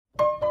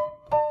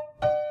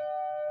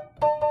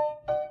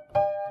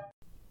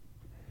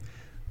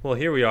Well,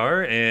 here we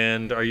are.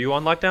 And are you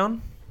on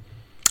lockdown?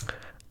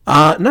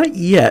 Not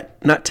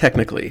yet. Not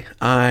technically.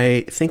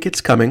 I think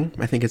it's coming.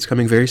 I think it's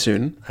coming very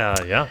soon.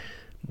 Yeah.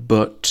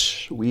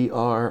 But we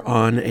are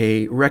on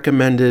a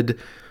recommended.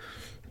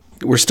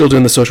 We're still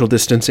doing the social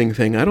distancing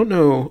thing. I don't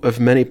know of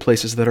many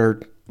places that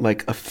are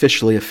like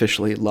officially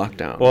locked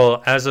down.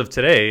 Well, as of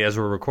today, as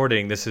we're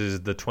recording, this is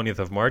the 20th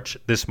of March.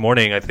 This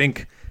morning, I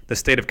think the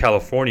state of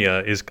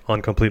California is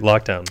on complete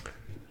lockdown.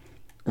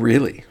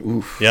 Really?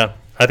 Oof. Yeah.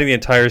 I think the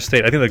entire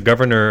state, I think the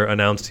governor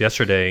announced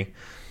yesterday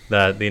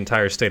that the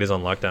entire state is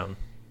on lockdown.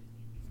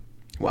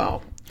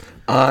 Wow.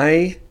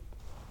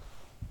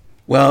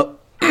 Well,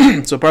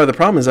 so part of the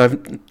problem is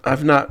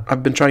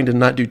I've been trying to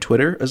not do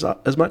Twitter as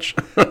much.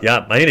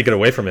 Yeah, I need to get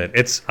away from it.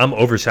 I'm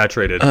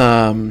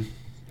oversaturated.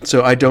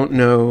 So I don't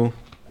know.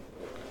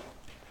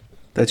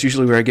 That's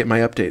usually where I get my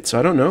updates. So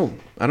I don't know.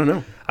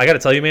 I got to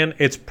tell you, man,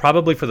 it's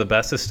probably for the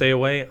best to stay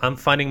away. I'm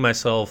finding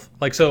myself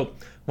so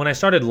when I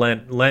started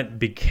Lent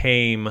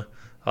became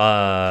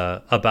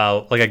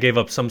about I gave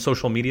up some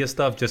social media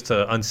stuff just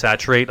to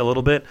unsaturate a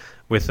little bit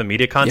with the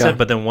media content. Yeah.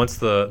 But then once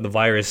the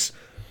virus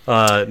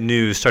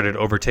news started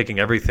overtaking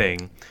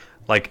everything,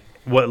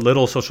 what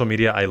little social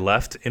media I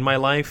left in my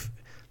life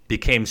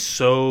became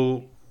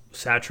so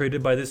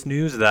saturated by this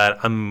news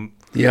that I'm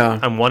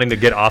wanting to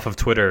get off of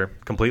Twitter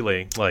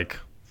completely.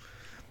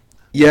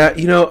 Yeah,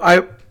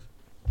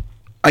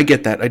 I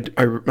get that.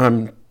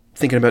 I'm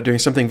thinking about doing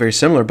something very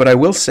similar, but I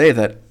will say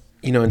that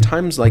in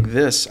times like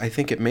this, I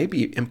think it may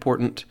be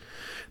important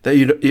that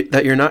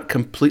you're not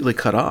completely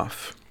cut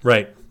off.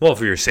 Right. Well,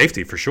 for your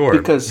safety, for sure.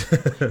 Because,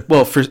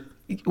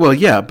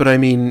 yeah, but I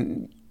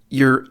mean,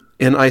 you're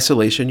in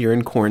isolation, you're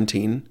in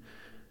quarantine.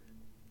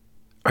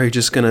 Are you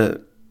just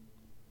gonna?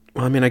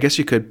 Well, I mean, I guess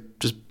you could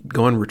just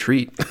go on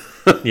retreat.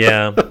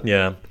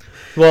 Yeah.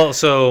 Well,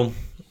 so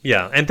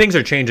yeah, and things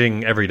are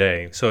changing every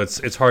day, so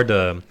it's hard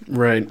to.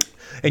 Right.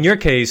 In your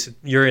case,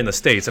 you're in the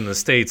States, and in the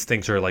States,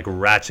 things are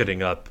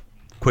ratcheting up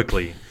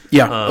quickly.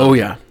 Yeah.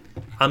 Yeah.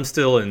 I'm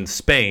still in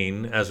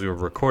Spain as we were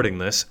recording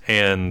this,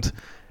 and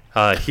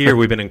here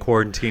we've been in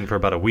quarantine for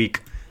about a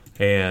week.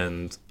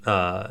 And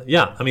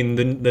I mean,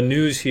 the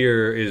news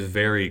here is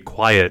very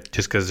quiet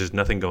just because there's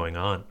nothing going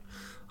on.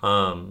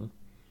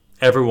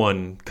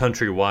 Everyone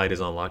countrywide is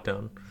on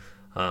lockdown.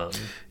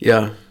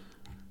 Yeah.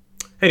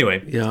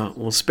 Anyway. Yeah.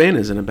 Well, Spain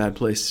is in a bad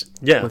place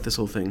with this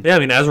whole thing. Yeah. I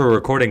mean, as we're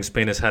recording,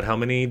 Spain has had how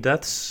many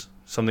deaths?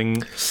 Something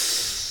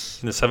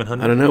in the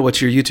 700? I don't know.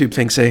 What's your YouTube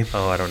thing say?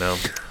 Oh, I don't know.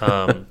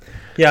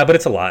 Yeah, but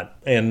it's a lot.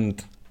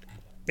 And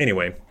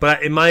anyway,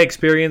 but in my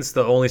experience,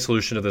 the only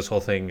solution to this whole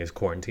thing is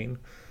quarantine.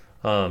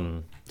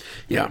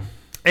 Yeah.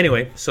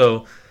 Anyway,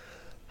 so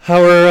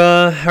how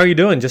are you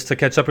doing? Just to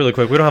catch up really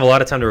quick, we don't have a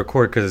lot of time to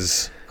record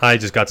because I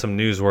just got some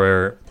news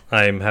where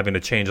I'm having to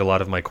change a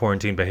lot of my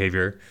quarantine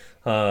behavior.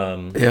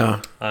 Yeah.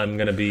 I'm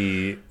gonna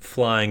be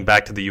flying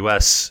back to the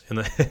U.S. in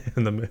the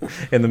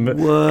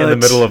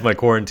middle of my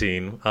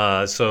quarantine.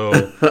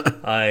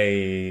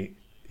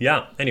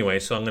 Anyway,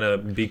 so I'm gonna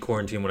be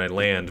quarantined when I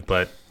land.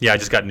 But yeah, I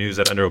just got news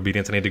that under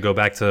obedience I need to go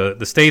back to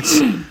the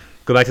States.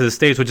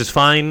 Which is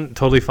fine,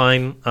 totally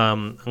fine.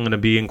 I'm gonna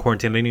be in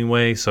quarantine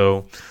anyway,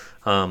 so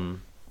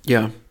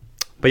yeah.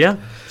 But yeah,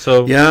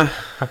 so yeah,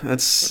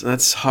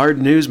 that's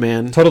hard news,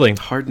 man. Totally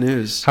hard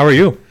news. How are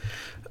you?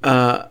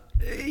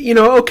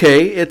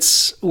 Okay.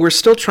 We're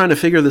still trying to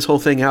figure this whole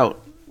thing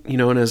out.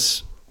 And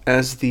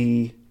as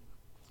the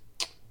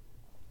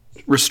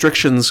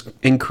restrictions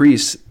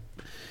increase,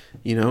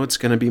 it's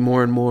going to be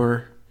more and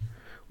more.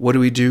 What do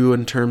we do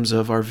in terms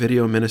of our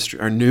video ministry,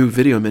 our new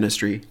video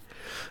ministry?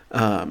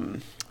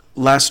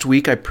 Last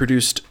week I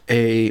produced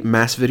a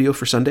mass video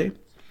for Sunday.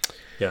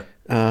 Yeah.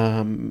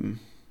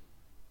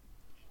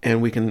 And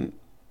we can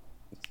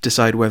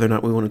decide whether or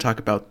not we want to talk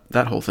about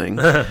that whole thing.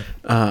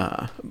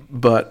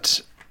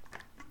 But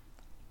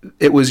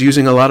it was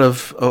using a lot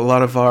of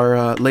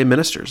our lay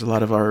ministers, a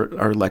lot of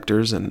our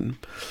lectors and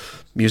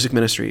music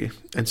ministry.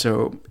 And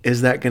so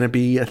is that going to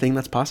be a thing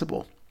that's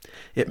possible?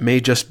 It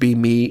may just be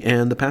me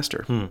and the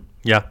pastor.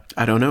 Yeah.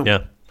 I don't know.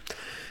 Yeah.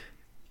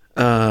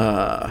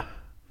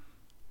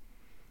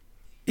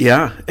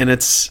 Yeah. And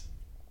it's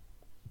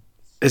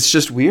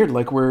just weird.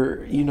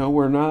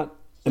 We're not,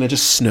 and it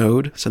just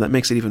snowed. So that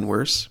makes it even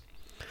worse.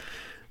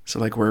 So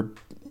we're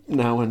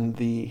now in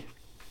the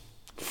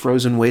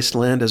frozen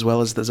wasteland as well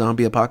as the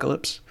zombie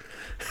apocalypse.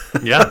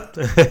 Yeah.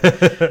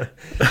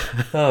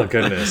 Oh,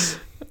 goodness.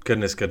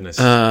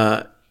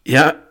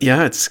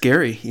 Yeah, it's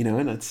scary,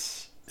 and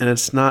it's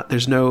not,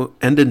 there's no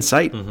end in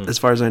sight as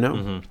far as I know.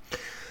 Mm-hmm.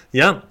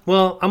 Yeah.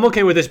 Well, I'm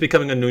okay with this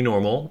becoming a new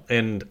normal,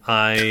 and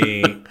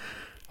I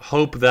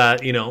hope that,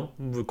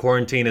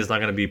 quarantine is not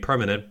going to be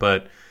permanent,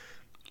 but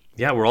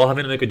yeah, we're all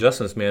having to make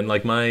adjustments, man.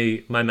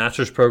 My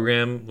master's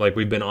program,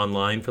 we've been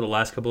online for the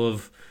last couple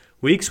of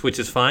weeks, which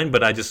is fine,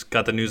 but I just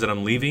got the news that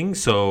I'm leaving,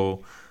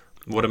 so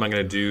what am I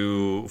going to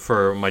do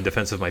for my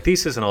defense of my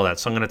thesis and all that?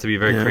 So I'm going to have to be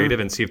very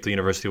creative and see if the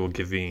university will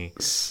give me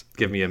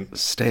a...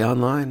 Stay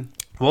online.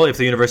 Well, if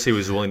the university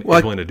is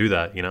willing to do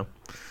that,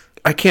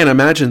 I can't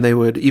imagine they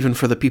would, even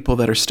for the people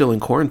that are still in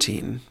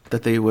quarantine,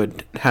 that they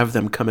would have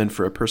them come in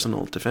for a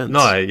personal defense.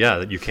 No,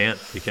 you can't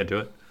do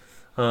it.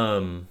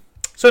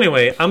 So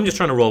anyway, I'm just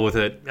trying to roll with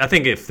it. I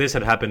think if this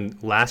had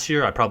happened last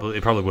year, it probably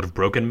would have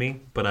broken me.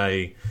 But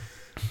I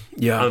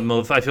feel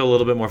a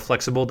little bit more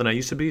flexible than I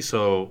used to be,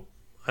 so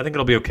I think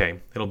it'll be okay.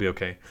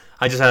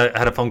 I just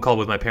had a phone call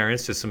with my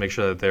parents just to make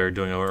sure that they're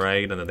doing all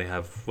right and that they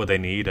have what they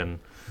need, and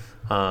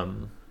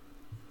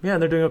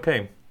they're doing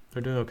okay.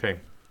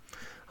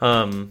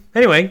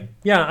 Anyway,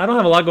 I don't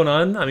have a lot going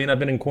on. I mean, I've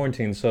been in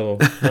quarantine, so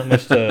not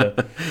much to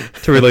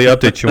really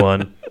update you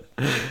on.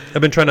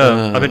 I've been trying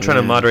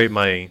to moderate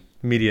my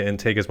media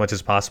intake as much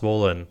as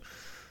possible and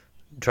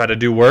try to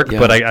do work. Yeah.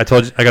 But I got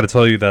to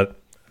tell you that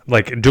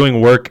like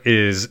doing work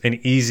is an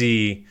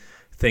easy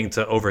thing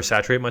to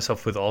oversaturate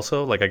myself with.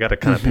 Also, like I got to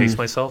kind of pace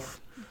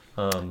myself.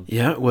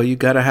 Well, you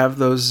got to have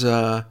those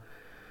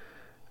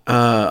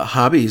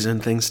hobbies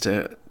and things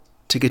to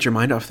get your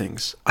mind off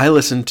things. I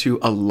listened to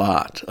a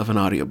lot of an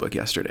audiobook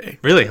yesterday.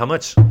 Really? How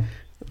much?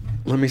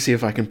 Let me see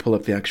if I can pull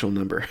up the actual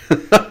number.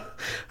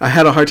 I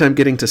had a hard time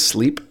getting to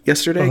sleep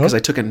yesterday because I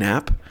took a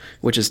nap,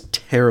 which is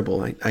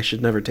terrible. I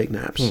should never take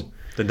naps.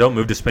 Then don't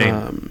move to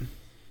Spain.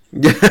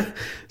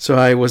 So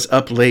I was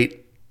up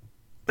late.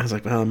 I was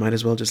like, well, I might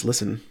as well just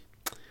listen.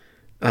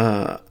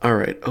 All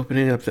right,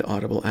 opening up the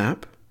Audible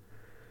app.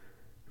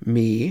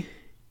 Me,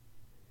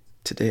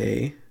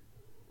 today...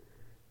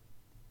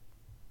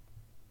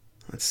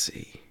 Let's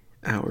see.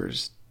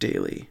 Hours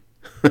daily.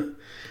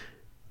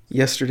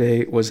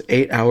 Yesterday was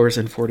 8 hours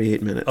and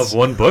 48 minutes. Of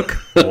one book?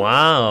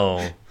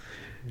 Wow.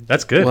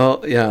 That's good.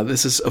 Well, yeah,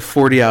 this is a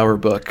 40-hour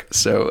book.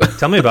 So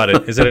tell me about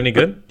it. Is it any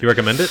good? Do you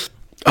recommend it?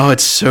 Oh,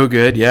 it's so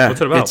good. Yeah.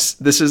 What's it about?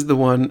 This is the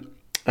one.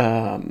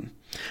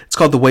 It's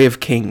called The Way of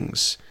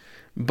Kings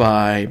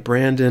by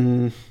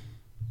Brandon.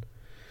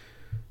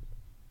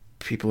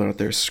 People are out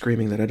there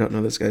screaming that I don't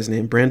know this guy's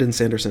name. Brandon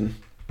Sanderson.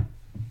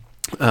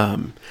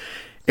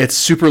 It's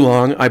super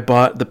long. I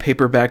bought the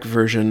paperback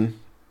version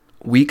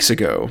weeks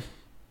ago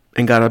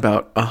and got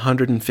about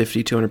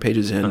 150, 200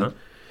 pages in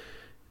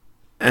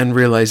and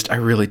realized I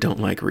really don't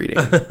like reading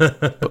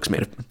books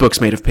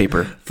made of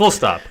paper. Full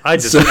stop. I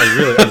just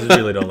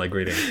really don't like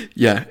reading.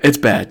 Yeah, it's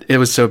bad. It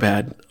was so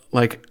bad.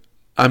 Like,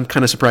 I'm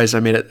kind of surprised I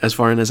made it as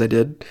far in as I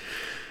did.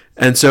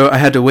 And so I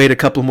had to wait a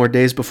couple more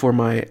days before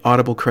my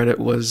Audible credit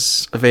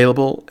was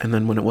available. And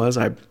then when it was,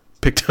 I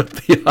picked up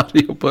the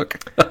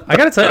audiobook. I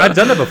gotta tell you, I've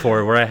done that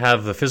before where I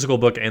have the physical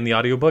book and the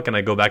audiobook and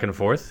I go back and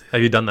forth.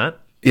 Have you done that?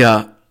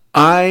 Yeah,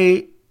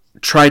 I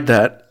tried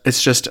that.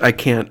 It's just I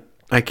can't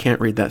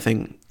read that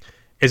thing.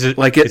 Is it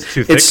like it's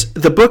too thick?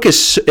 The book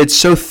is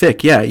so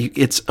thick. Yeah,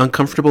 it's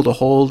uncomfortable to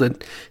hold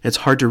and it's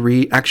hard to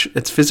read. Actually,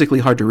 it's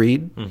physically hard to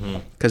read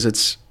because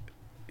it's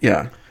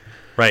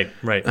right.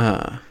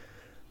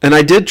 And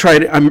I did try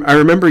to. I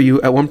remember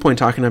you at one point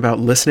talking about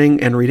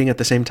listening and reading at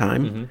the same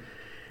time.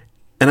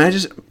 And I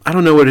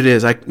don't know what it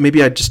is.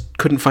 Maybe I just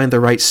couldn't find the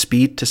right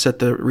speed to set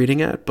the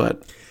reading at,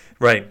 but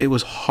it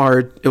was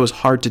hard. It was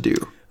hard to do.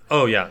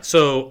 Oh yeah.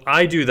 So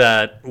I do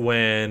that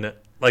when,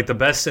 like, the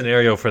best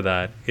scenario for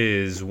that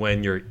is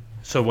when you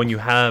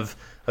have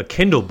a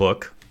Kindle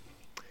book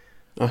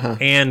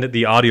and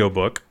the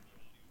audiobook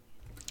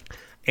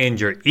and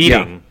you're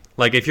eating. Yeah.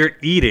 Like if you're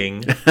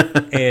eating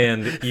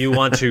and you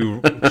want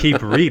to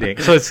keep reading.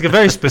 So it's a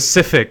very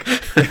specific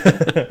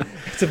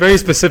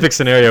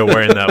scenario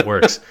wherein that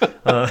works.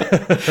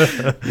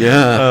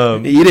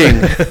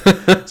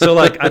 Eating. So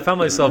like I found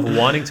myself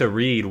wanting to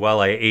read while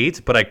I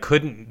ate, but I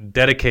couldn't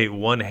dedicate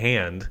one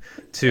hand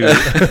to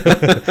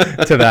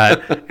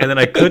that. And then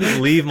I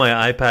couldn't leave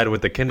my iPad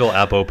with the Kindle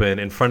app open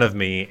in front of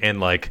me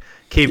and like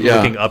keep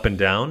looking up and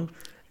down.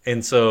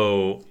 And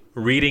so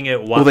reading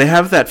it while... Well, they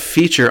have that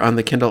feature on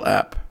the Kindle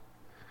app.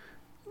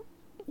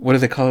 What do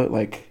they call it?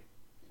 Like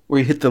where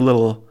you hit the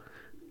little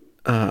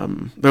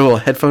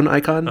headphone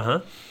icon.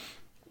 And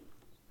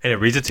it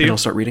reads it to you? And it'll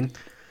start reading.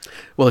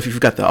 Well, if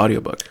you've got the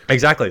audiobook.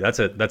 Exactly. That's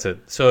it.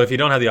 So if you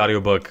don't have the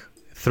audiobook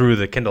through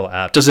the Kindle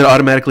app. Does it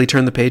automatically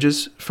turn the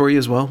pages for you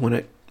as well when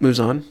it moves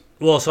on?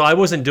 Well, so I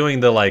wasn't doing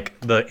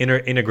the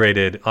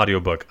integrated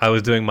audiobook. I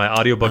was doing my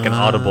audiobook and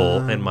Audible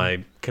and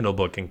my Kindle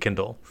book and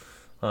Kindle.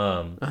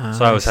 So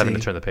I was having to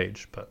turn the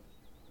page, but...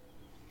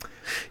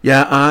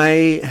 Yeah,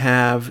 I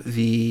have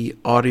the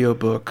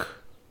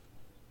audiobook.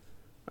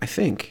 I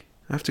think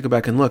I have to go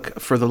back and look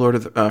for the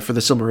for the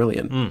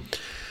Silmarillion,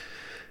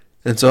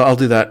 and so I'll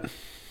do that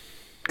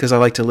because I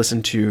like to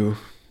listen to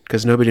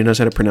because nobody knows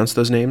how to pronounce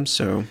those names.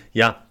 So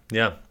yeah,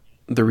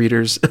 the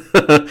reader's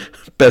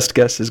best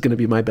guess is going to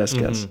be my best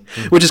guess,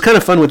 which is kind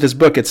of fun with this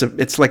book.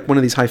 It's like one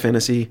of these high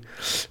fantasy,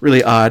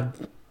 really odd,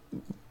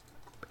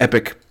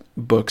 epic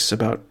books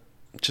about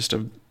just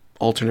an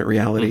alternate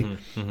reality.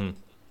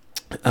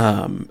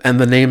 And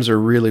the names are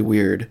really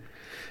weird,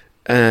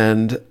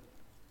 and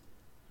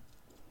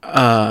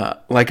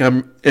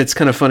it's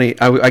kind of funny.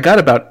 I got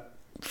about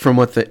from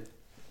what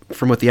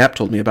the app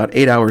told me about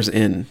 8 hours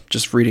in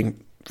just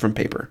reading from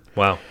paper.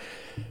 Wow!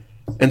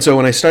 And so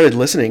when I started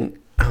listening,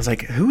 I was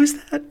like, "Who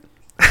is that?"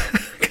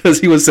 because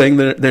he was saying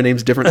their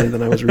names differently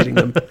than I was reading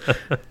them.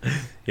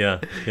 Yeah,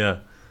 yeah.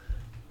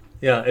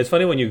 Yeah, it's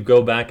funny when you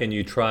go back and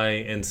you try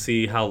and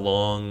see how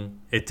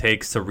long it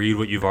takes to read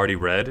what you've already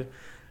read.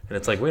 And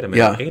it's like, wait a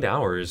minute, Yeah. 8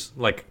 hours?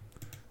 Like,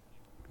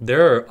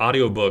 there are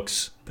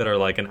audiobooks that are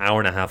like an hour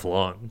and a half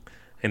long.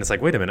 And it's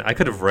like, wait a minute, I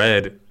could have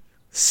read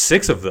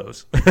 6 of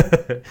those,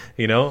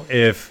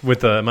 if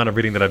with the amount of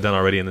reading that I've done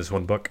already in this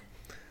one book.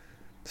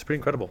 It's pretty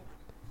incredible.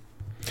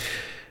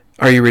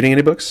 Are you reading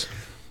any books?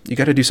 You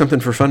got to do something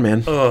for fun,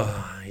 man.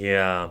 Oh,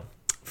 yeah.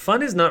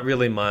 Fun is not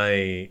really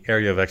my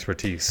area of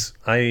expertise.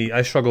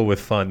 I struggle with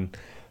fun.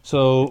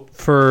 So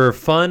for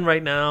fun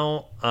right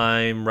now,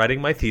 I'm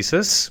writing my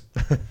thesis.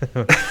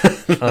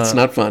 That's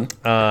not fun.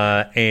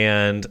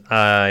 And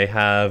I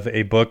have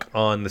a book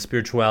on the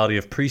spirituality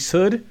of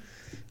priesthood,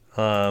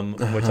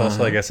 which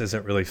also I guess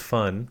isn't really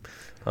fun.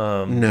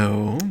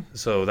 No.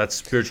 So that's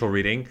spiritual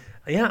reading.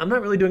 Yeah, I'm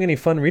not really doing any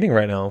fun reading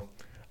right now.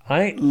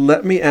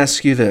 Let me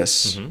ask you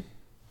this.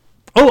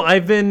 Oh,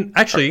 I've been...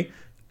 Actually,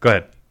 go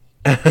ahead.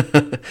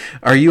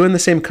 Are you in the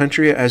same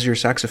country as your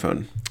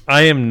saxophone?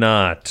 I am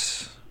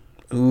not.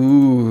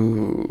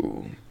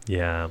 Ooh.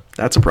 Yeah.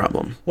 That's a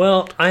problem.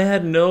 Well, I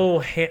had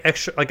no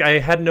I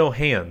had no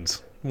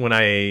hands when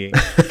I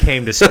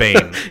came to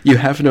Spain. You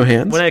have no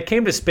hands? When I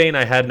came to Spain,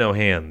 I had no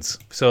hands.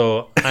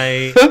 So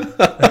it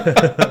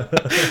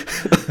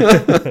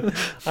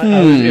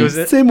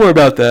was Say more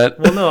about that.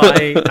 Well, no,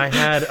 I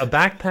had a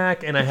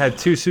backpack and I had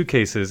 2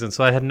 suitcases, and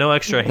so I had no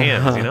extra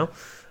hands,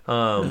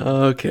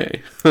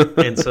 Okay.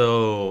 And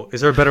so,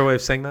 is there a better way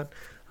of saying that?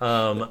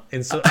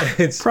 And so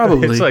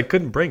Probably. And so I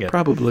couldn't bring it.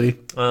 Probably.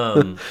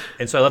 And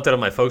so I left it at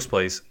my folks'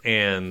 place.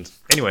 And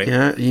anyway,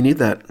 Yeah, you need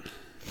that.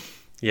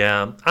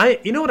 yeah,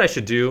 you know what I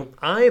should do?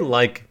 I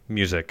like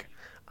music.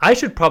 I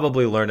should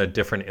probably learn a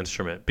different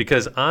instrument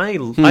because I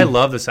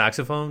love the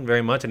saxophone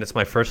very much, and it's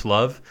my first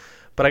love.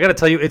 But I got to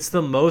tell you, it's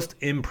the most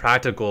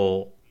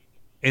impractical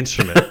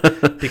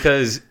instrument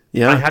because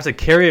Yeah. I have to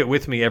carry it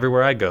with me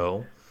everywhere I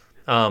go.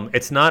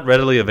 It's not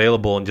readily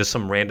available in just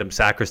some random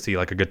sacristy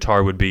like a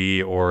guitar would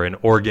be, or an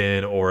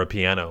organ, or a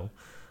piano.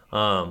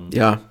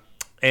 Yeah.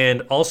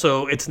 And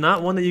also, it's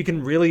not one that you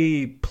can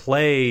really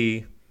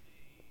play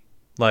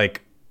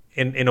like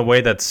in a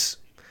way that's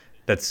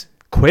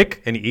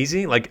quick and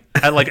easy. Like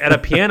at a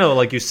piano,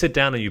 like you sit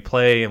down and you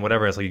play and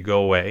whatever. It's like you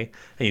go away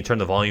and you turn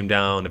the volume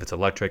down if it's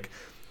electric.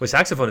 With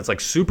saxophone, it's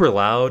like super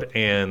loud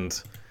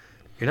and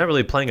you're not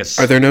really playing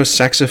Are there no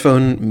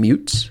saxophone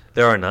mutes?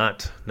 There are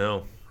not.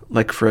 No.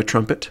 Like for a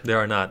trumpet? There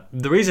are not.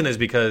 The reason is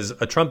because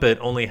a trumpet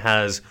only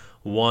has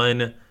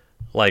one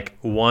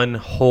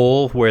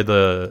hole where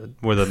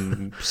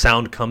the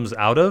sound comes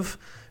out of,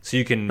 so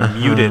you can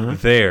mute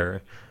it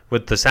there.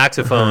 With the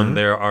saxophone,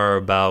 there are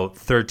about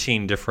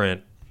 13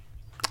 different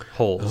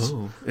holes.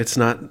 Oh, it's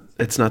not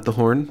the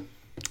horn?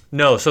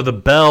 No, so the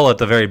bell at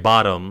the very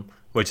bottom,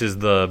 which is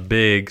the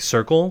big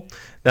circle,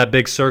 that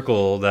big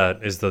circle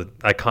that is the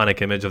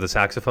iconic image of the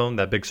saxophone,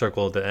 that big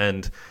circle at the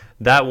end,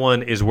 that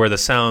one is where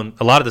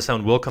a lot of the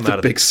sound will come out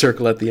of. The big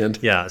circle at the end.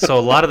 Yeah, so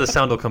a lot of the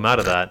sound will come out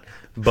of that,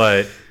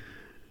 but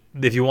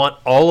if you want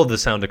all of the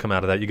sound to come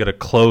out of that, you got to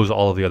close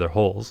all of the other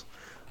holes.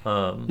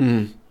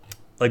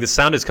 Like the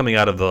sound is coming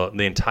out of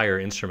the entire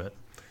instrument.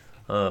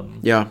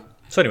 Yeah.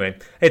 So anyway,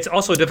 it's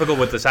also difficult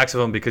with the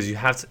saxophone because you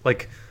have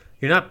to,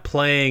 you're not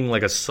playing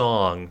like a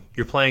song.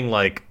 You're playing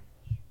like,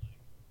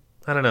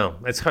 I don't know.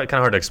 It's kind of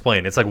hard to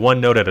explain. It's like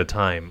one note at a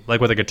time.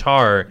 Like with a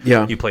guitar,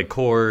 you play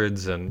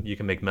chords and you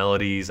can make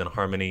melodies and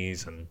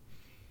harmonies and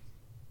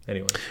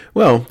anyway.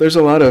 Well, there's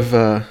a lot of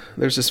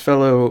there's this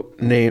fellow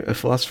named a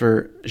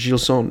philosopher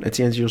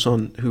Etienne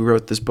Gilson, who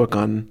wrote this book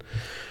on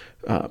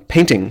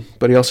painting,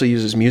 but he also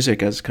uses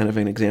music as kind of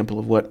an example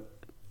of what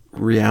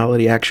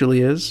reality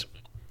actually is.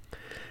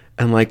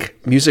 And like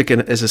music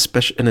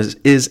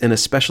is an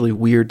especially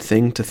weird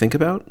thing to think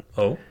about.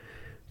 Oh.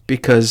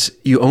 Because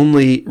you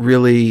only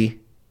really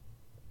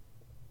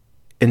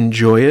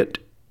enjoy it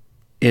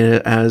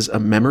as a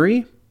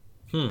memory.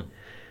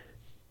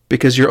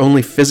 Because you're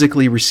only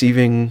physically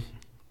receiving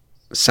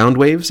sound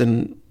waves,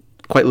 and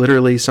quite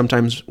literally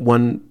sometimes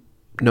one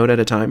note at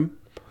a time.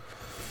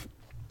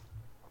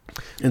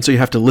 And so you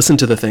have to listen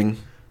to the thing,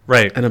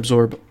 right, and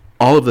absorb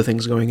all of the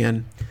things going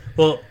in.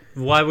 Well,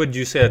 why would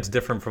you say it's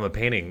different from a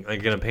painting?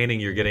 Like in a painting,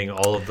 you're getting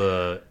all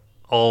the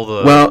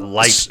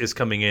light is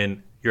coming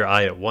in your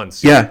eye at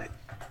once.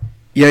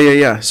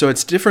 Yeah. So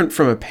it's different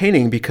from a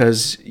painting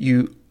because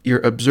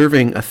you're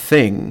observing a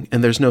thing,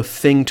 and there's no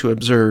thing to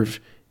observe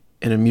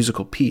in a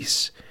musical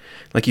piece.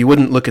 Like you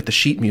wouldn't look at the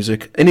sheet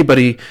music.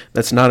 Anybody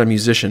that's not a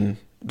musician,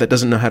 that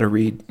doesn't know how to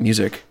read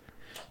music,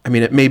 I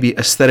mean, it may be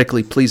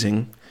aesthetically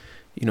pleasing.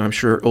 I'm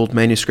sure old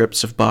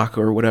manuscripts of Bach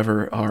or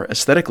whatever are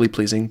aesthetically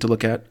pleasing to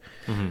look at.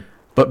 Mm-hmm.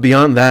 But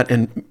beyond that,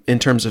 in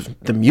terms of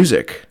the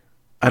music,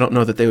 I don't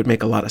know that they would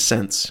make a lot of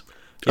sense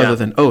other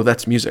than, oh,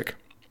 that's music.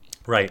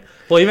 Right.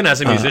 Well, even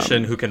as a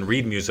musician who can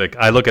read music,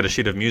 I look at a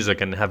sheet of music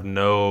and have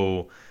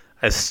no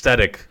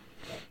aesthetic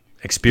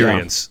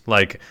experience.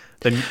 Like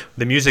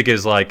the music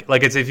is like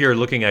it's if you're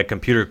looking at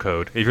computer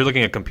code. If you're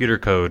looking at computer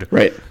code,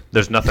 Right.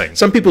 there's nothing.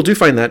 Some people do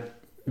find that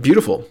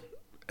beautiful.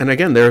 And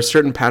again, there are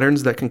certain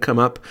patterns that can come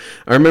up.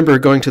 I remember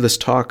going to this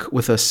talk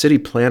with a city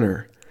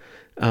planner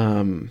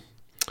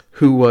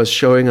who was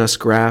showing us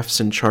graphs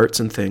and charts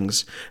and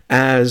things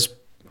as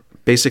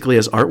basically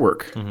as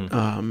artwork.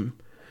 And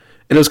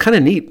it was kind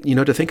of neat,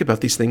 to think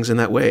about these things in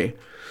that way.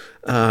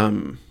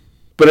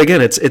 But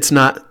again, it's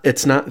not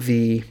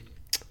the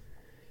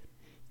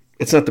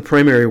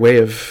primary way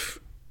of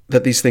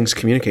that these things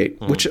communicate,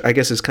 which I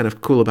guess is kind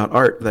of cool about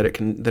art, that it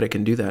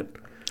can do that.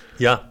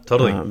 Yeah,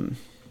 totally.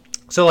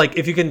 So like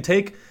if you can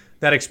take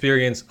that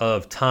experience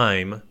of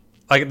time,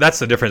 like that's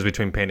the difference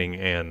between painting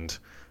and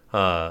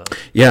and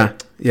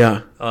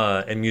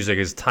music,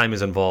 is time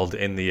is involved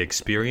in the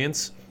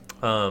experience.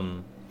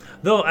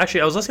 Though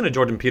actually I was listening to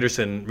Jordan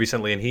Peterson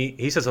recently, and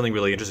he said something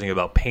really interesting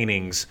about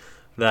paintings,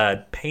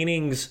 that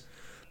paintings,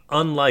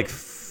 unlike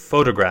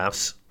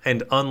photographs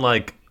and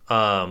unlike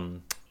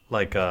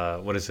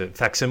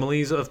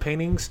facsimiles of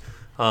paintings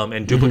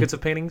and duplicates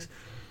of paintings,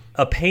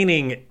 a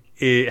painting,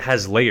 it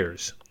has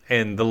layers.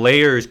 And the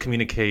layers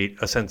communicate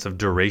a sense of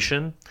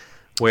duration,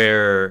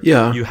 where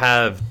you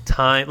have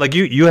time. Like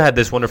you had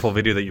this wonderful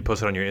video that you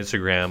posted on your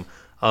Instagram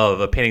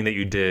of a painting that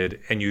you did,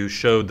 and you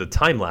showed the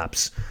time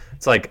lapse.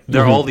 It's like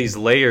there are all these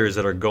layers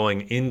that are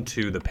going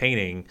into the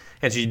painting,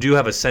 and so you do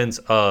have a sense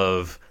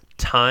of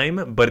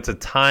time, but it's a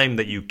time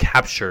that you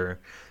capture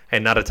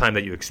and not a time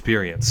that you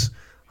experience.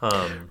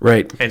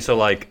 Right. And so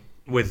like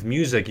with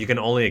music, you can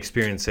only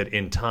experience it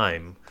in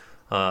time.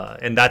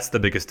 And that's the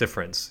biggest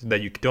difference,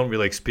 that you don't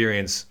really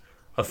experience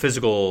a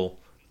physical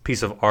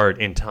piece of art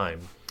in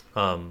time.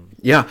 Well,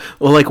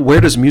 like,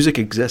 where does music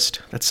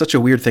exist? That's such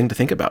a weird thing to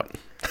think about.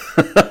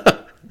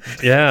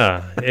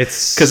 Yeah,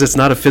 it's because it's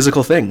not a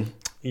physical thing.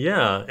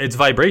 Yeah, it's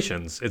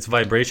vibrations. It's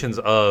vibrations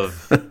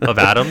of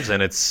atoms,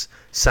 and it's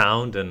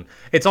sound, and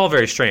it's all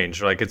very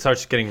strange. Like it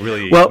starts getting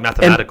really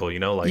mathematical,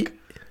 like.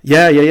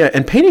 Yeah.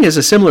 And painting is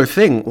a similar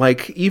thing.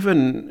 Like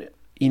even,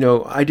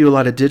 I do a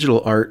lot of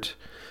digital art,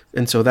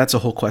 and so that's a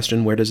whole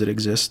question. Where does it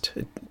exist?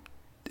 It,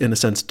 in a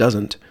sense,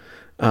 doesn't.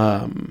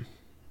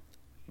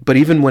 But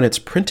even when it's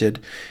printed,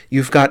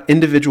 you've got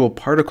individual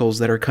particles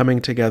that are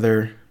coming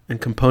together, and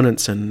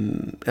components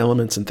and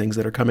elements and things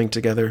that are coming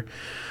together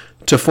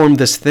to form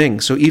this thing.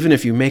 So even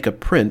if you make a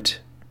print,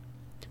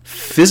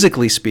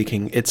 physically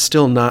speaking, it's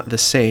still not the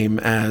same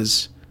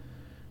as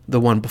the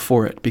one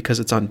before it, because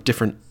it's on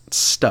different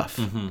stuff.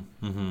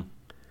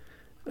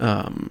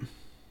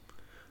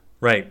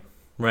 Right.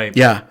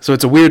 Yeah, so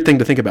it's a weird thing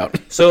to think about.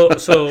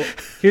 So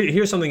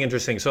here's something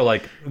interesting. So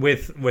like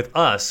with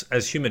us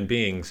as human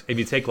beings, if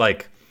you take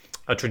like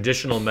a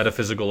traditional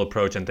metaphysical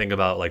approach and think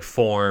about like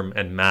form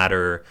and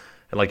matter,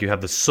 and like you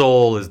have the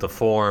soul is the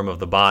form of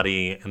the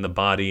body, and the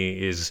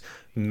body is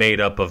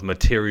made up of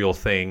material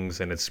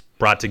things, and it's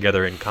brought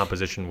together in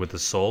composition with the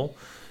soul.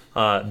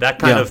 That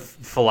kind of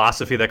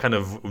philosophy, that kind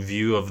of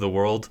view of the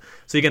world.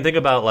 So you can think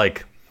about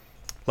like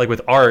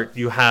with art,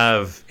 you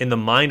have in the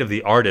mind of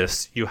the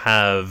artist, you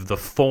have the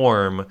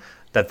form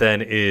that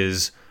then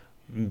is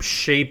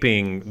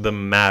shaping the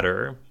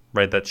matter,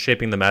 right? That's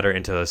shaping the matter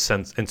into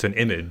an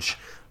image,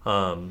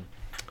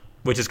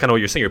 which is kind of what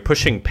you're saying. You're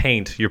pushing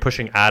paint, you're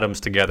pushing atoms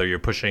together, you're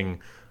pushing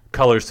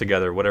colors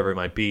together, whatever it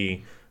might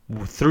be.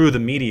 Through the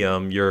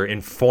medium, you're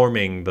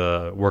informing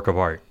the work of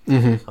art,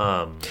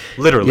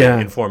 literally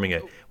informing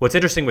it. What's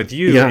interesting with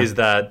you is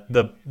that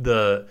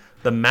the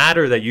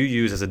matter that you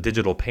use as a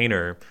digital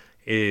painter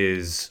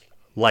is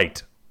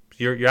light.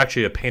 You're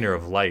actually a painter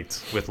of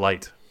light with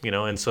light,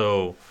 and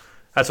so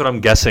that's what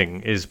I'm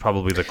guessing is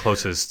probably the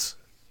closest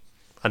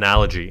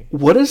analogy.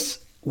 What is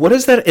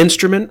that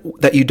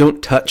instrument that you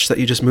don't touch, that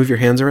you just move your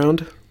hands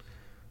around?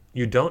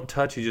 You don't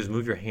touch, you just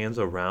move your hands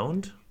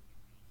around?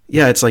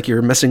 Yeah, it's like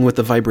you're messing with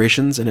the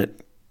vibrations, and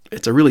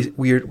it's a really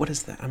weird. What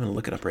is that? I'm gonna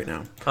look it up right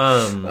now.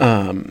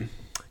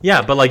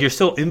 Yeah, but like you're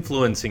still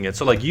influencing it.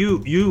 So like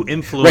you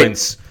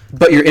influence, right.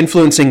 But you're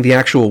influencing the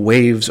actual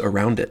waves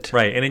around it,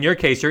 right? And in your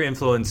case, you're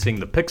influencing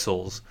the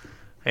pixels,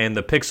 and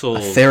the pixels.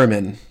 A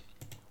theremin.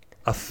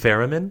 A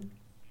theremin.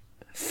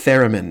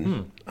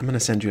 Theremin. I'm gonna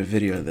send you a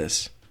video of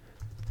this.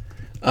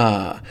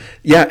 Yeah,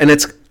 and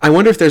it's. I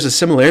wonder if there's a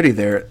similarity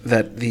there,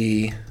 that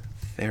the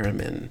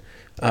theremin.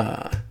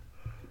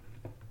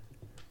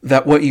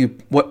 That what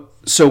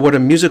a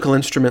musical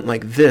instrument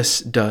like this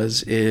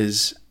does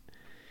is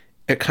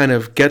it kind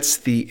of gets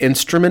the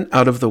instrument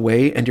out of the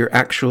way, and you're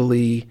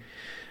actually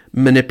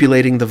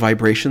manipulating the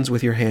vibrations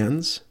with your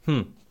hands.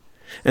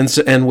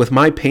 And with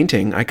my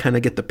painting, I kind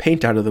of get the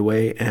paint out of the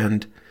way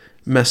and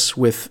mess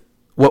with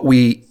what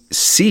we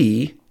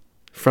see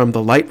from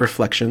the light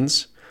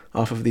reflections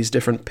off of these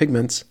different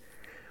pigments.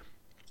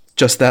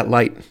 Just that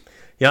light.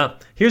 Yeah.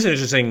 Here's an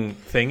interesting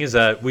thing, is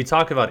that we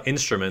talk about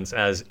instruments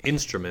as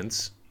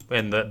instruments,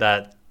 and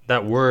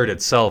that word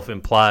itself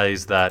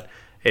implies that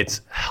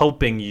it's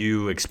helping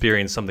you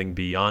experience something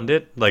beyond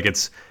it. Like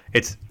it's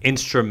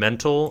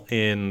instrumental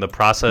in the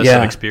process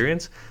of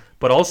experience.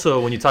 But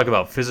also when you talk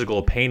about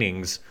physical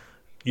paintings,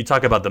 you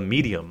talk about the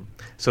medium.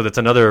 So that's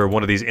another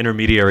one of these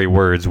intermediary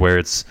words where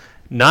it's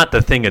not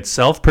the thing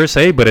itself per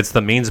se, but it's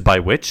the means by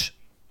which.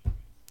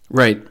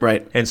 Right,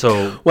 right. And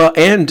so, well,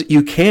 and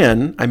you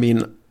can, I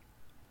mean,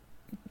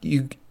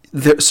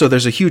 so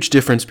there's a huge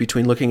difference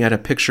between looking at a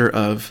picture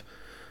of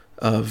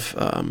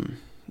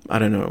I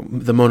don't know,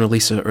 the Mona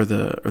Lisa or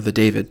the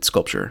David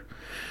sculpture,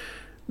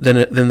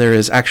 than there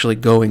is actually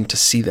going to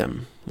see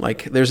them.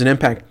 Like, there's an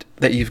impact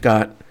that you've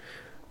got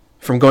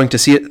from going to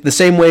see it, the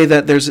same way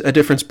that there's a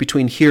difference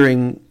between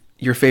hearing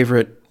your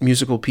favorite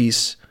musical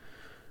piece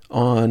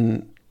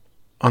on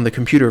the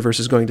computer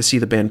versus going to see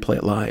the band play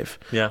it live,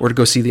 or to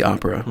go see the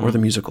opera or the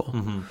musical.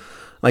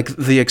 Like,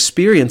 the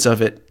experience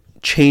of it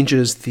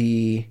changes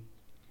the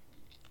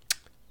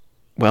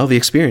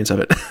experience of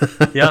it.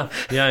 Yeah.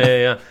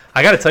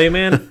 I got to tell you,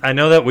 man, I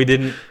know that we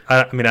didn't,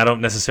 I don't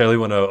necessarily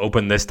want to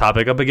open this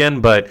topic up again,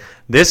 but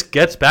this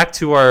gets back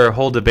to our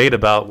whole debate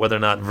about whether or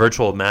not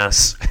virtual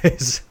mass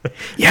is...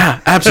 Yeah,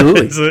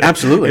 absolutely.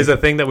 Absolutely. Is a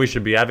thing that we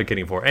should be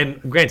advocating for.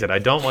 And granted, I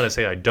don't want to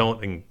say I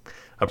don't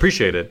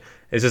appreciate it.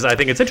 It's just, I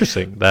think it's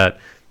interesting that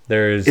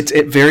there's... It's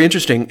very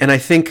interesting. And I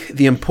think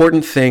the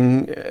important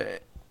thing...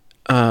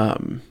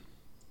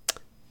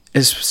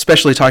 is,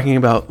 especially talking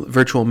about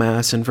virtual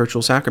mass and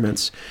virtual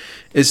sacraments,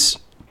 is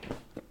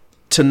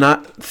to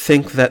not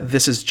think that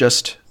this is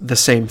just the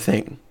same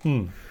thing.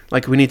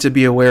 Like, we need to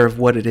be aware of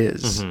what it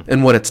is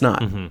and what it's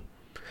not.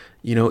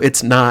 You know,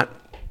 it's not,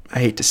 I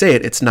hate to say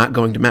it, it's not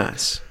going to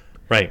mass.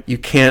 Right. You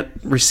can't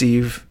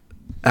receive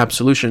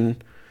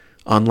absolution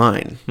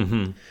online.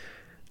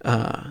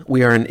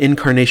 We are an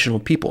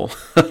incarnational people.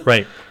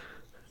 Right.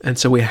 And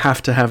so we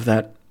have to have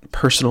that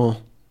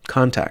personal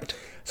contact.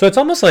 So it's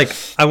almost like,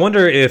 I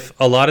wonder if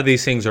a lot of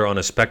these things are on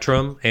a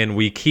spectrum, and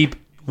we keep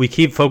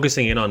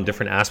focusing in on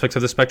different aspects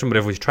of the spectrum. But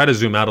if we try to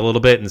zoom out a little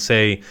bit and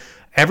say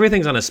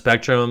everything's on a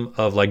spectrum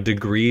of like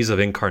degrees of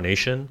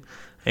incarnation,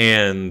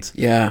 and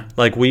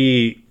like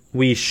we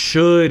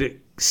should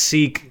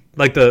seek,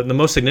 like, the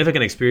most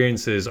significant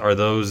experiences are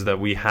those that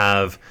we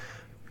have,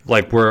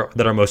 like,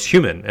 that are most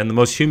human. And the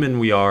most human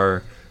we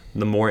are,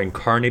 the more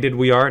incarnated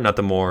we are, not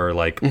the more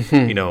like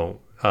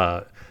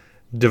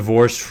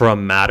divorced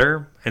from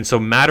matter. And so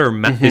matter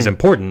is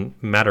important.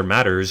 Matter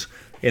matters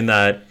in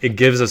that it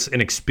gives us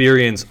an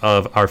experience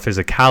of our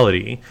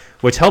physicality,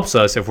 which helps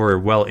us, if we're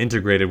well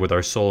integrated with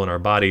our soul and our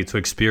body, to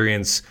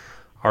experience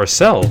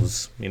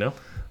ourselves, and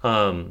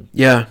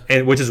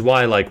which is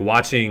why, like,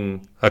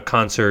 watching a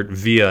concert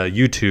via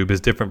YouTube is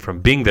different from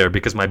being there,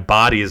 because my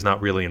body is not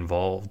really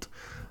involved.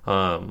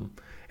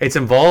 It's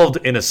involved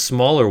in a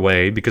smaller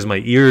way because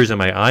my ears and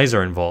my eyes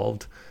are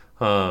involved.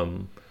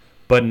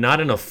 But not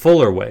in a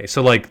fuller way.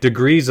 So, like,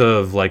 degrees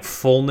of, like,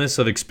 fullness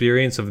of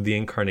experience of the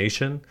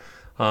incarnation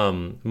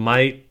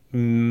might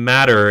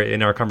matter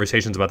in our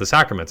conversations about the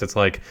sacraments. It's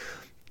like,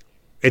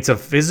 it's a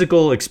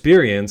physical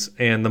experience,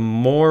 and the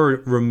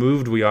more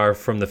removed we are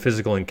from the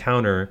physical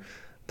encounter,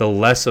 the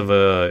less of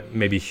a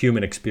maybe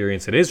human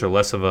experience it is, or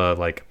less of a,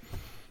 like,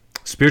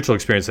 spiritual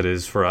experience it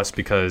is for us,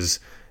 because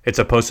it's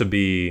supposed to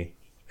be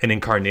an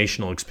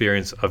incarnational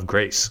experience of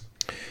grace.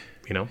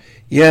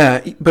 Yeah,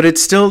 but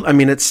it's still,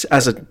 it's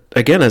as a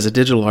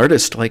digital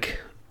artist, like,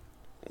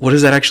 what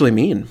does that actually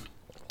mean?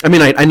 I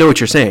know what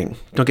you're saying,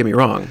 don't get me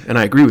wrong, and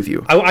I agree with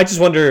you. I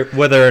just wonder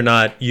whether or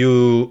not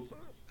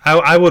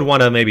I would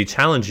want to maybe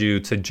challenge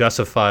you to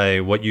justify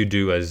what you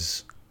do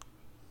as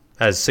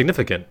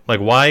significant.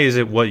 Like, why is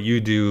it what you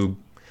do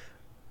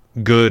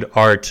good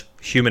art,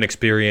 human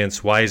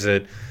experience? Why is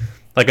it,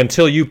 like,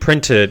 until you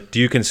print it, do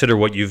you consider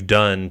what you've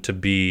done to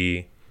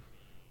be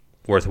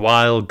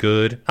worthwhile,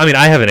 good?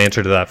 I have an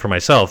answer to that for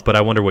myself, but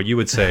I wonder what you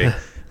would say.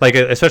 Like,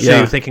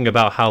 especially thinking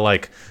about how,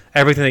 like,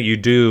 everything that you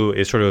do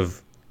is sort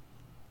of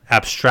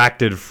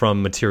abstracted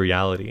from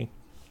materiality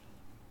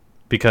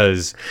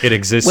because it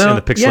exists in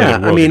the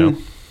pixelated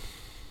world.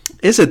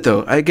 Is it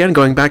though? Again,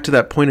 going back to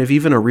that point of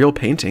even a real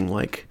painting,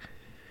 like,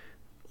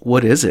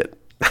 what is it?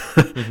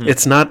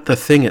 It's not the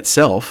thing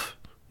itself.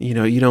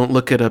 You don't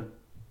look at a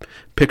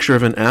picture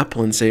of an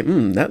apple and say,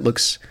 that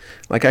looks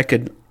like I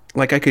could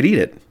eat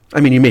it.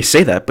 You may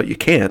say that, but you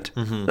can't.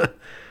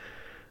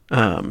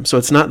 So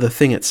it's not the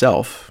thing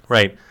itself.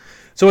 Right.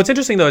 So what's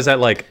interesting, though, is that,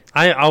 like,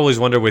 I always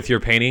wonder with your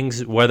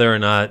paintings whether or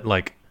not,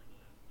 like,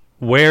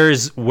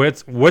 what's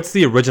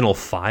the original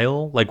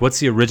file? Like, what's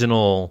the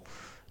original,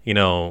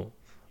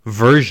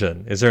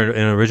 version? Is there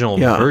an original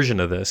version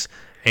of this?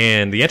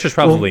 And the answer is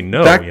probably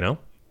no,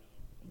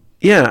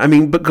 Yeah,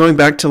 but going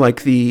back to,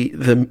 like,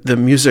 the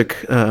music,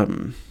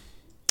 the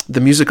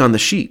music on the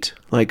sheet,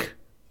 like,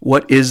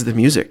 what is the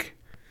music?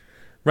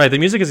 Right, the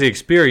music is the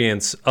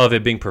experience of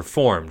it being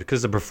performed,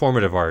 because it's a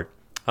performative art.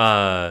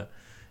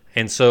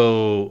 And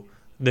so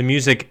the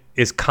music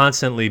is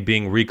constantly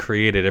being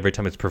recreated every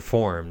time it's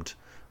performed,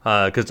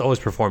 because it's always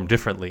performed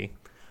differently.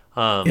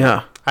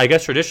 I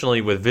guess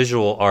traditionally with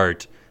visual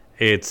art,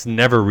 it's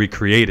never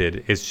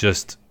recreated. It's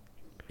just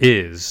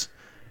is.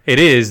 It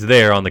is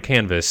there on the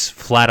canvas,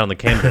 flat on the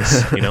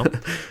canvas,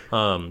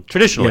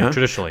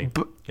 traditionally,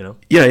 But,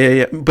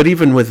 But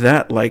even with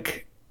that,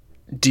 like,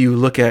 do you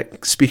look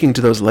at, speaking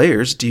to those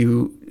layers, do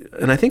you,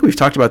 and I think we've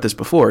talked about this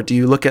before, do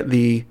you look at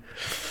the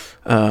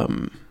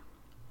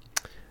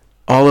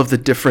all of the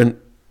different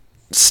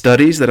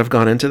studies that have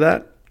gone into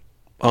that?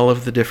 All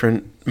of the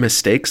different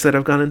mistakes that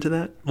have gone into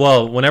that?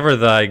 Well,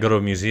 whenever I go to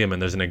a museum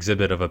and there's an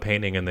exhibit of a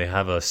painting and they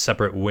have a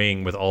separate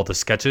wing with all the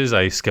sketches,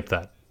 I skip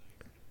that.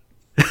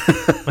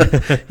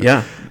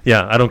 Yeah.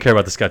 Yeah, I don't care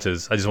about the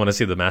sketches. I just want to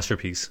see the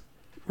masterpiece.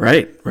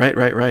 Right.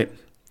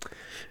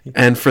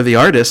 And for the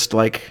artist,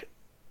 like,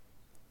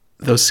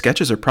 those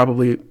sketches are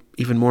probably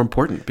even more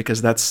important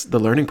because that's the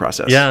learning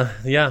process.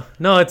 Yeah.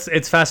 No,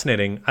 it's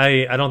fascinating.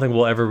 I don't think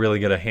we'll ever really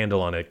get a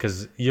handle on it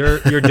because your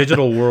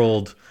digital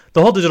world,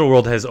 the whole digital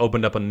world has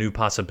opened up a new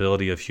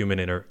possibility of human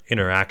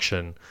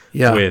interaction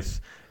with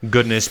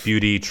goodness,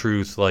 beauty,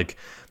 truth, like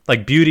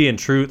beauty and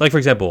truth. Like, for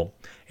example,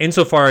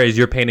 insofar as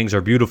your paintings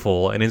are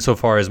beautiful and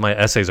insofar as my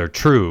essays are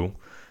true,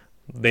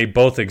 they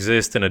both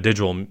exist in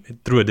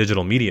through a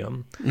digital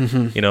medium.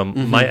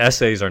 Mm-hmm. My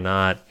essays are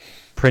not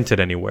printed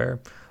anywhere.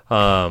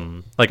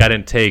 Like I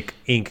didn't take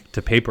ink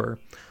to paper,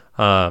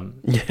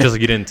 just like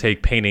you didn't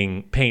take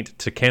paint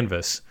to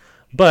canvas.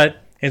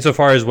 But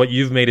insofar as what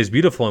you've made is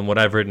beautiful and what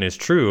I've written is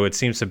true, it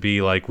seems to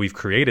be like we've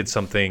created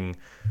something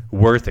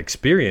worth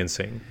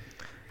experiencing.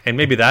 And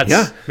maybe that's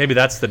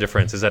the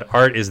difference, is that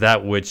art is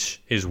that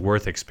which is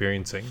worth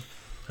experiencing.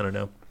 I don't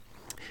know.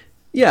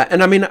 Yeah,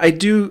 and I mean, I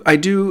do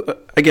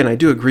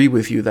agree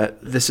with you that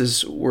this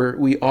is where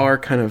we are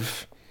kind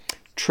of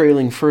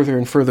trailing further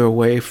and further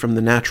away from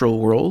the natural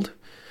world.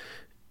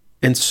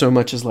 And so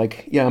much as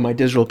like, yeah, my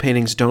digital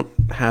paintings don't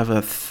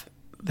have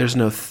there's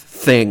no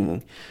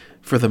thing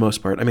for the most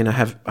part. I mean, I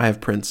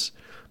have prints.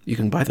 You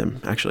can buy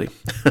them, actually.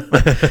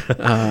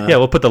 Yeah,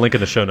 we'll put the link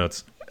in the show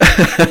notes.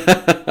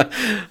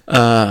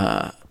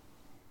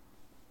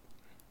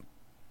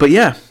 But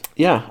yeah,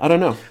 I don't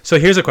know. So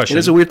here's a question. It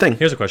is a weird thing.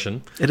 Here's a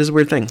question. It is a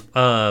weird thing.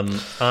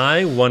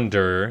 I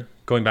wonder,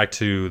 going back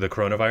to the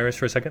coronavirus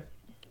for a second,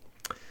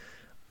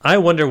 I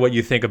wonder what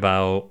you think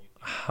about,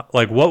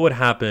 like, what would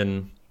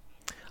happen.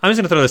 I'm just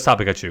going to throw this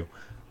topic at you.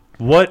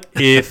 What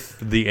if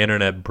the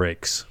internet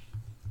breaks?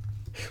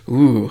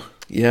 Ooh,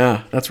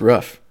 yeah, that's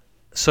rough.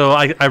 So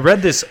I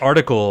read this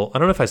article. I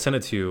don't know if I sent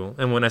it to you.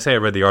 And when I say I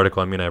read the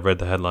article, I mean I read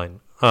the headline.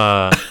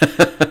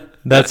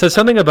 That says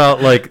something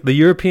about like the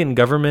European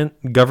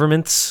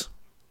governments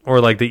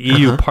or like the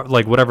EU,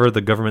 like whatever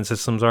the government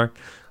systems are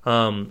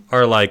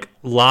like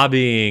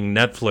lobbying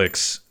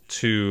Netflix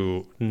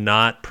to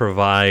not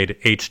provide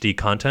HD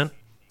content.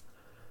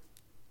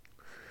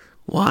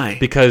 Why?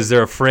 Because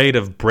they're afraid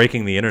of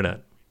breaking the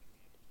internet.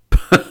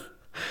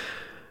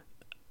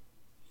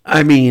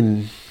 I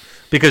mean,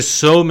 because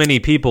so many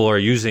people are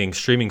using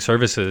streaming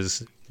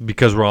services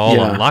because we're all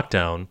on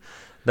lockdown,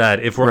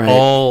 that if we're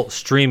all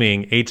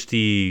streaming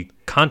HD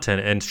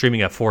content and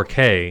streaming at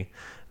 4K,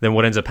 then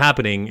what ends up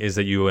happening is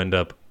that you end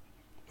up,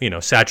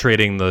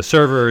 saturating the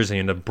servers, and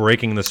you end up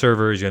breaking the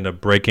servers, you end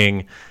up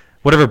breaking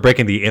whatever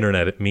breaking the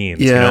internet means.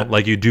 Yeah.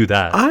 Like you do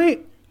that.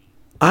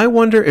 I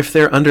wonder if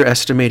they're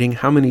underestimating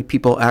how many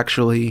people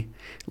actually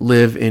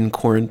live in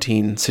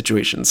quarantine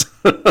situations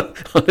on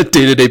a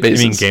day-to-day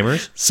basis. You mean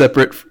gamers?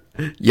 Separate.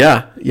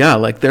 Yeah.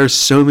 Like there's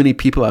so many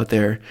people out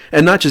there,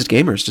 and not just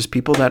gamers, just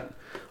people that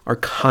are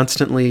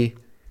constantly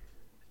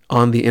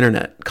on the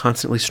internet,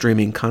 constantly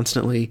streaming,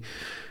 constantly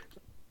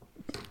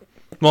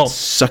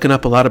sucking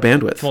up a lot of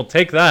bandwidth. Well,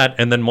 take that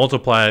and then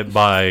multiply it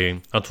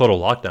by a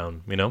total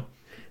lockdown,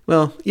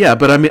 Well, yeah,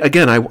 but I mean,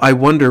 again, I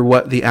wonder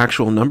what the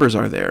actual numbers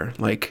are there.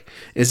 Like,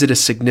 is it a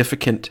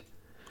significant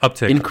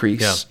uptick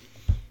increase? Yeah.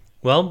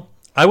 Well,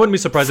 I wouldn't be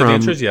surprised if the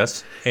answer is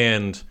yes,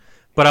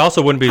 but I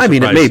also wouldn't be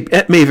surprised. I mean,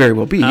 it may very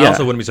well be, I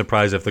also wouldn't be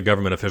surprised if the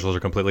government officials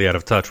are completely out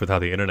of touch with how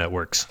the internet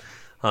works.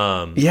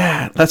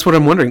 Yeah, that's what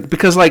I'm wondering.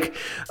 Because, like,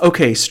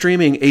 okay,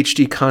 streaming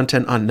HD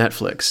content on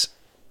Netflix,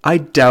 I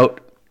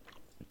doubt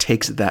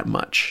takes that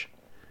much.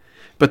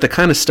 But the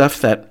kind of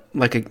stuff that,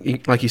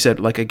 like you said,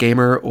 like a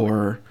gamer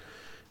or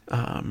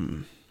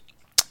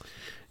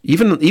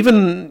even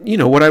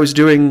what I was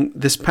doing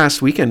this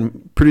past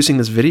weekend, producing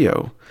this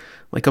video,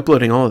 like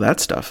uploading all of that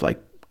stuff, like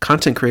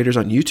content creators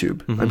on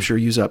YouTube, I'm sure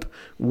use up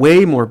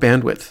way more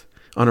bandwidth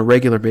on a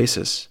regular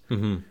basis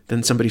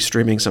than somebody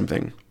streaming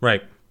something.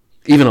 Right.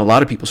 Even a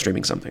lot of people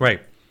streaming something.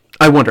 Right.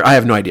 I wonder. I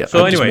have no idea.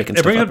 So anyway,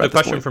 it brings up the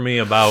question for me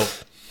about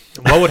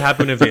what would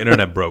happen if the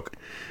internet broke.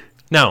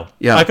 Now,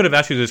 I could have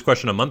asked you this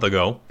question a month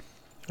ago,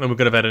 and we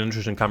could have had an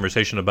interesting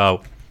conversation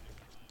about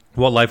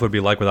what life would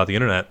be like without the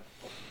internet.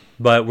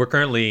 But we're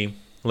currently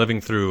living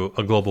through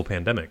a global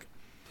pandemic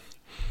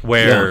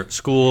where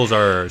schools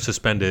are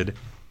suspended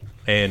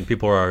and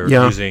people are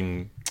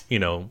using,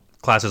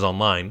 classes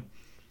online.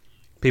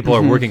 People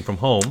are working from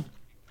home.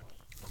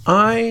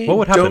 What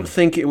would happen? Don't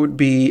think it would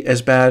be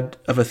as bad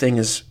of a thing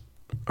as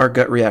our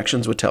gut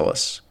reactions would tell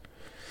us.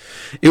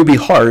 It would be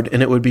hard,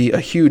 and it would be a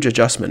huge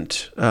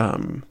adjustment.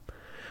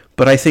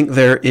 But I think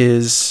there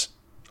is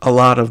a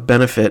lot of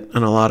benefit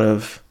and a lot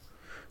of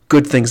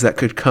good things that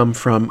could come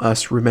from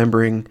us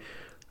remembering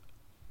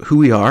who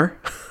we are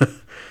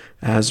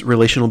as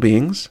relational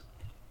beings,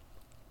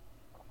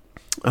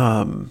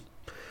 The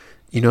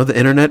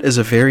internet is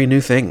a very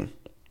new thing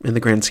in the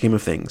grand scheme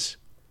of things.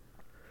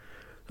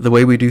 The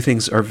way we do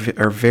things are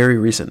very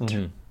recent.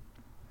 Mm-hmm.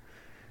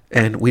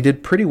 And we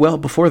did pretty well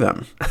before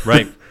them.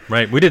 Right.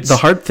 We did. The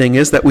hard thing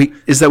is that we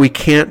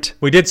can't.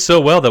 We did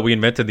so well that we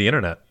invented the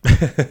internet.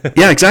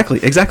 Yeah, exactly.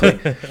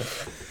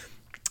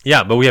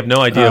 Yeah, but we have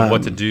no idea of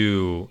what to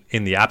do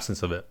in the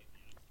absence of it.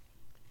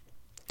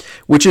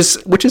 Which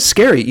is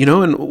scary,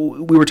 and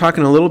we were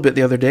talking a little bit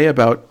the other day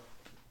about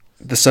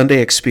the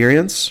Sunday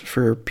experience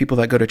for people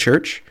that go to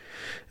church.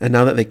 And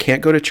now that they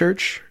can't go to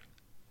church,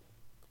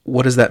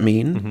 what does that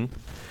mean? Mm-hmm.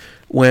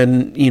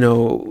 When,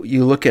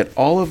 you look at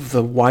all of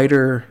the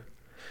wider...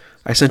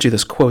 I sent you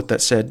this quote that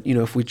said,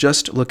 if we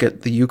just look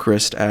at the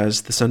Eucharist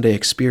as the Sunday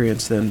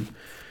experience, then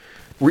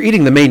we're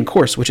eating the main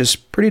course, which is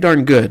pretty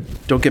darn good,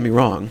 don't get me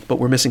wrong, but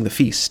we're missing the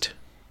feast.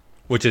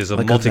 Which is a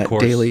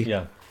multi-course. Daily...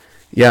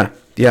 Yeah.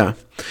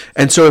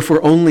 And so if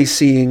we're only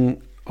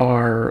seeing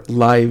our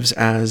lives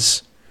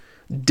as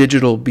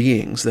digital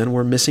beings, then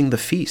we're missing the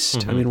feast.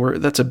 Mm-hmm. I mean,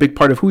 that's a big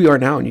part of who we are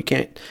now, and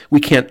we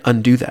can't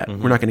undo that.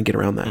 Mm-hmm. We're not going to get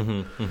around that.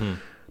 Mm-hmm. Mm-hmm.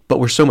 But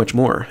we're so much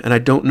more, and I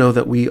don't know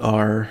that we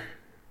are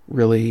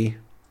really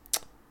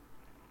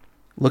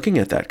looking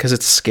at that because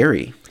it's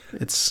scary.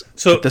 It's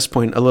at this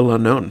point a little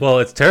unknown. Well,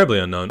 it's terribly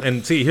unknown.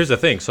 And see, here's the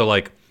thing. So,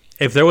 like,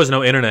 if there was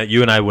no internet,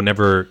 you and I would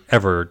never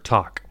ever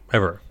talk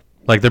ever.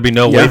 Like, there'd be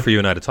no way for you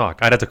and I to talk.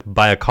 I'd have to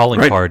buy a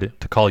calling card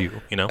to call you.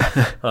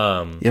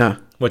 Yeah.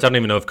 Which I don't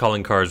even know if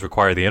calling cards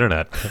require the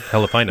internet.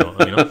 Hell if I know.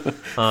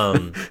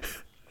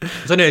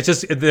 So anyway,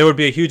 there would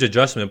be a huge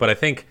adjustment. But I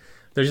think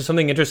there's just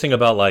something interesting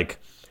about, like,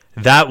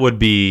 that would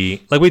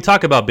be, like, we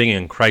talk about being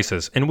in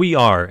crisis, and we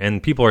are,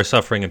 and people are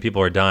suffering and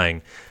people are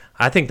dying.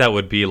 I think that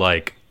would be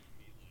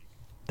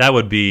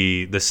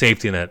the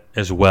safety net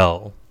as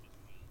well.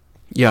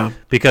 Yeah.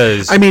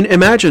 Because, I mean,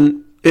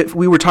 imagine if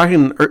we were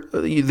talking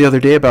the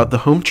other day about the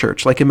home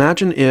church. Like,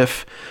 imagine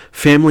if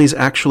families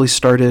actually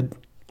started,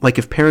 like,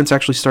 if parents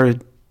actually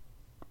started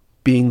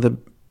being the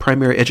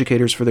primary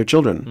educators for their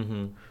children.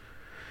 Mm-hmm.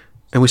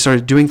 And we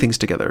started doing things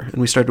together, and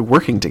we started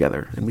working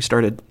together, and we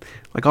started,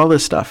 like, all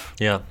this stuff.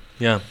 Yeah.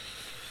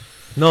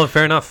 No,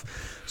 fair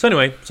enough. So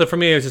anyway, for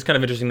me, it's just kind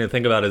of interesting to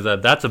think about is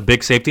that's a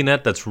big safety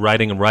net that's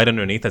riding right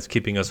underneath, that's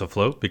keeping us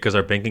afloat, because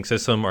our banking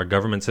system, our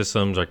government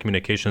systems, our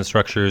communication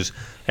structures,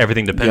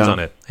 everything depends on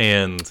it.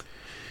 And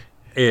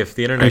if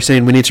the internet... Are you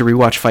saying we need to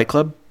rewatch Fight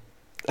Club?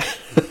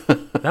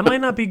 That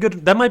might not be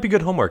good. That might be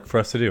good homework for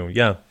us to do.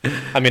 Yeah.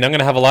 I mean, I'm going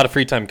to have a lot of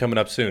free time coming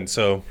up soon,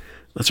 so...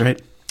 That's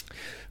right.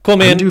 Cool,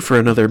 man. I'm due for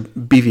another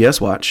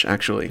BVS watch,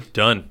 actually.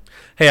 Done.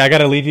 Hey, I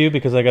gotta leave you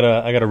because I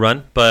gotta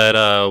run. But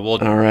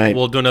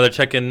we'll do another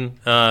check-in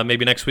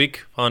maybe next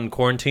week on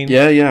quarantine.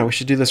 Yeah, we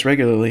should do this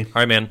regularly. All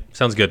right, man.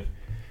 Sounds good.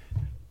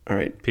 All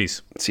right.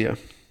 Peace. See ya.